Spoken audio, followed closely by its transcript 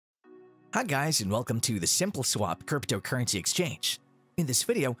Hi guys, and welcome to the SimpleSwap cryptocurrency exchange. In this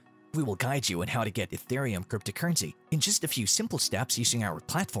video, we will guide you on how to get Ethereum cryptocurrency in just a few simple steps using our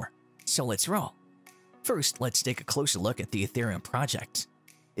platform. So let's roll. First, let's take a closer look at the Ethereum project.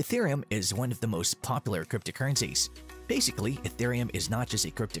 Ethereum is one of the most popular cryptocurrencies. Basically, Ethereum is not just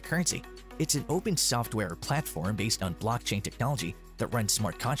a cryptocurrency, it's an open software platform based on blockchain technology that runs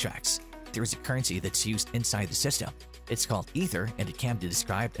smart contracts. There is a currency that's used inside the system. It's called Ether, and it can be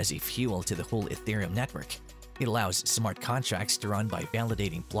described as a fuel to the whole Ethereum network. It allows smart contracts to run by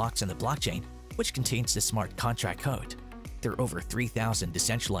validating blocks on the blockchain, which contains the smart contract code. There are over 3,000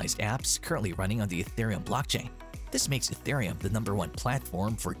 decentralized apps currently running on the Ethereum blockchain. This makes Ethereum the #1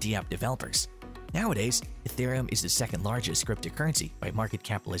 platform for DApp developers. Nowadays, Ethereum is the second largest cryptocurrency by market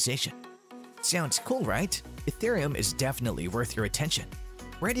capitalization. Sounds cool, right? Ethereum is definitely worth your attention.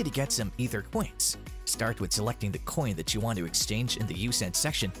 Ready to get some Ether coins? Start with selecting the coin that you want to exchange in the USENT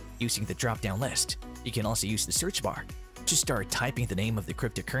section using the drop-down list. You can also use the search bar. Just start typing the name of the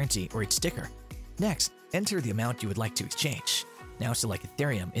cryptocurrency or its ticker. Next, enter the amount you would like to exchange. Now select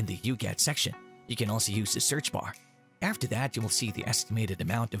Ethereum in the UGET section. You can also use the search bar. After that, you will see the estimated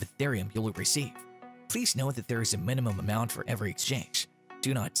amount of Ethereum you will receive. Please note that there is a minimum amount for every exchange.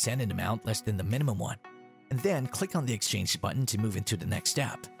 Do not send an amount less than the minimum one. And then click on the exchange button to move into the next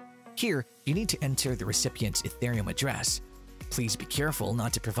step. Here, you need to enter the recipient's Ethereum address. Please be careful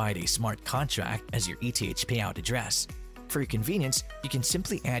not to provide a smart contract as your ETH payout address. For your convenience, you can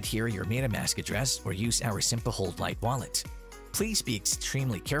simply add here your MetaMask address or use our SimpleHold Lite wallet. Please be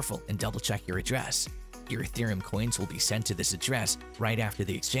extremely careful and double-check your address. Your Ethereum coins will be sent to this address right after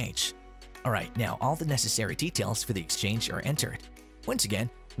the exchange. Alright, now all the necessary details for the exchange are entered. Once again,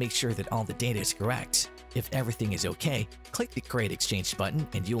 make sure that all the data is correct. If everything is okay, click the Create Exchange button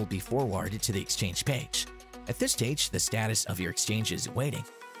and you will be forwarded to the exchange page. At this stage, the status of your exchange is waiting.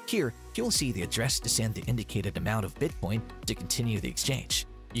 Here, you will see the address to send the indicated amount of Bitcoin to continue the exchange.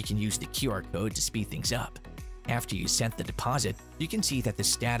 You can use the QR code to speed things up. After you sent the deposit, you can see that the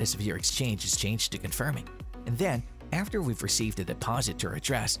status of your exchange is changed to confirming. And then, after we've received the deposit to our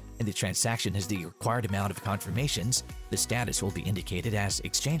address and the transaction has the required amount of confirmations, the status will be indicated as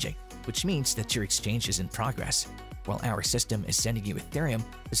exchanging, which means that your exchange is in progress. While our system is sending you Ethereum,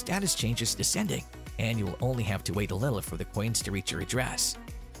 the status changes to sending, and you will only have to wait a little for the coins to reach your address.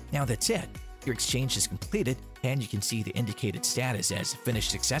 Now that's it. Your exchange is completed, and you can see the indicated status as finished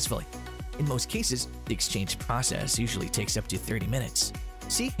successfully. In most cases, the exchange process usually takes up to 30 minutes.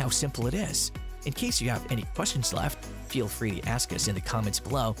 See how simple it is. In case you have any questions left, feel free to ask us in the comments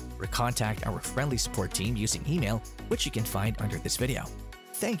below or contact our friendly support team using email, which you can find under this video.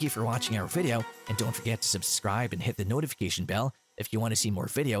 Thank you for watching our video, and don't forget to subscribe and hit the notification bell if you want to see more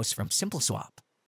videos from SimpleSwap.